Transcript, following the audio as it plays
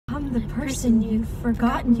I'm the person you'd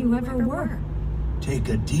forgotten you ever were. Take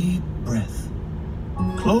a deep breath.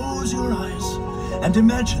 Close your eyes and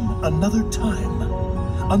imagine another time,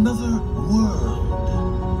 another world.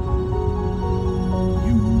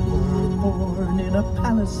 You were born in a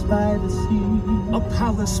palace by the sea. A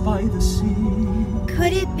palace by the sea.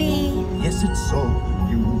 Could it be? Yes, it's so.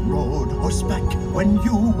 You rode horseback when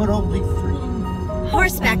you were only 3.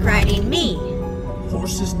 Horseback riding me.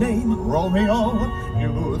 Horse's name, Romeo.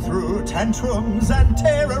 You threw tantrums and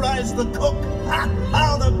terrorized the cook. Ha!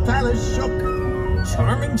 How the palace shook.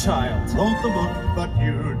 Charming child. Wrote the book, but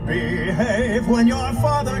you'd behave when your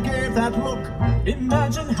father gave that look.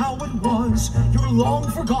 Imagine how it was, your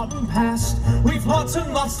long-forgotten past. We've lots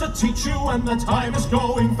and lots to teach you, and the time is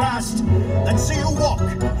going fast. Let's see you walk,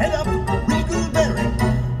 head up, regal bearing.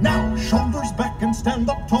 Now, shoulders back and stand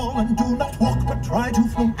up tall, and do not walk, but try to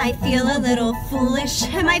float. I feel a little foolish.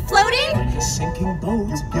 Am I floating? Like a sinking boat,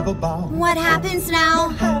 you give a bow. What happens now?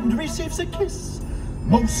 Your hand receives a kiss.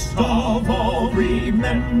 Most of all,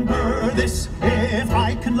 remember this. If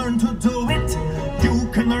I can learn to do it, you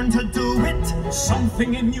can learn to do it.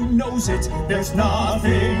 Something in you knows it. There's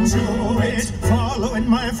nothing to it. Follow in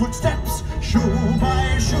my footsteps, shoe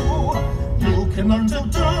by shoe. You can learn to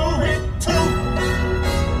do it too.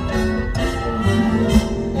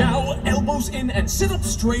 Now, elbows in and sit up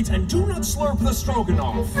straight, and do not slurp the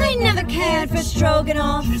stroganoff. I never cared for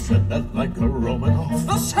stroganoff. She said that like a Romanoff.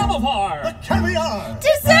 The samovar! The caviar!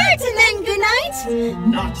 Dessert and then goodnight?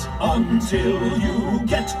 Not until you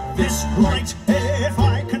get this right. If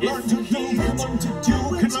I can learn to do it, you can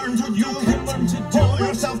learn to do it. Pull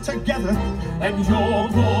yourself together, And you'll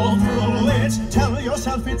pull through it. tell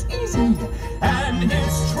yourself it's easy, And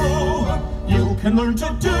it's true. you can learn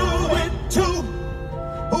to do it too.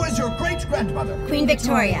 Who is your great-grandmother? Queen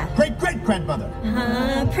Victoria. Great-great-grandmother?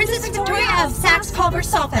 Princess Victoria of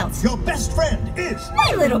Saxe-Coburg-Saalfeld. Your best friend is?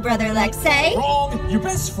 My little brother, Alexei. Wrong. Your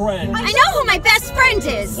best friend. I know who my best friend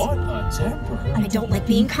is. What a temper. I don't like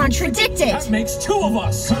being contradicted. That makes 2 of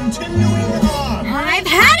us. Continuing on. I've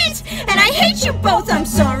had it, and I hate you both. I'm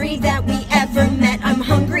sorry that we ever met. I'm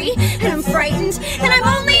hungry, and I'm frightened, and I'm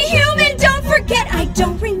only human. Don't forget, I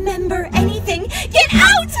don't remember anything. Get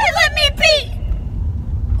out and let me be.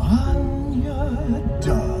 Anya,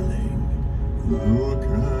 darling, look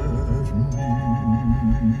at me.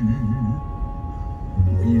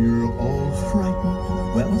 We're all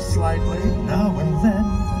frightened, well, slightly now and then.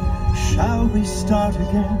 Shall we start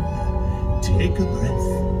again? Take a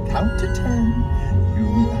breath, count to 10.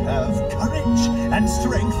 You have courage and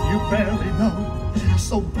strength you barely know.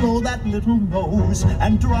 So blow that little nose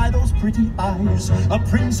and dry those pretty eyes. A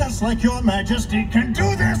princess like your majesty can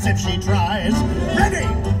do this if she tries. Ready,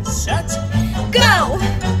 set, Go.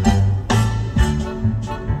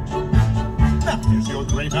 now here's your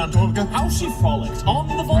great Aunt Olga. How she frolicked on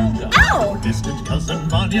the Volga. Ow. Distant cousin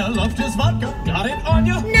Vanya loved his vodka. Got it,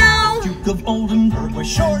 Anya? No. Duke of Oldenburg was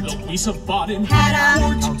short. No piece of Baden. Had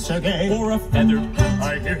a. Count Sergei, Or a feathered hat.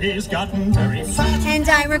 I hear he's gotten very fat. And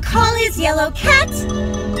I recall his yellow cat.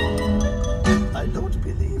 I don't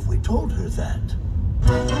believe we told her that.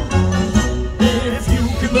 If you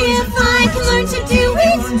can learn If I can learn to do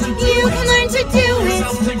it, you can learn to do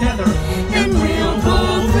yourself it. together. And we'll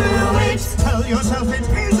pull through it. Tell yourself it's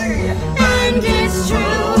easy. And it's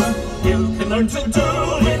true. You can learn to do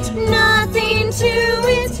it. Nothing to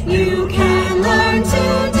it. You can learn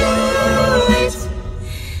to do it.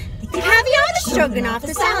 The caviar, the stroganoff,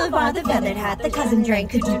 the salad bar, the feathered hat, the cousin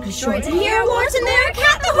drank the Duke of Shorts, and here are warts and there a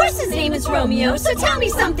cat. The horse's name is Romeo, so tell me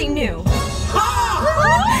something new.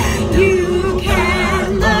 You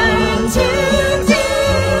can learn to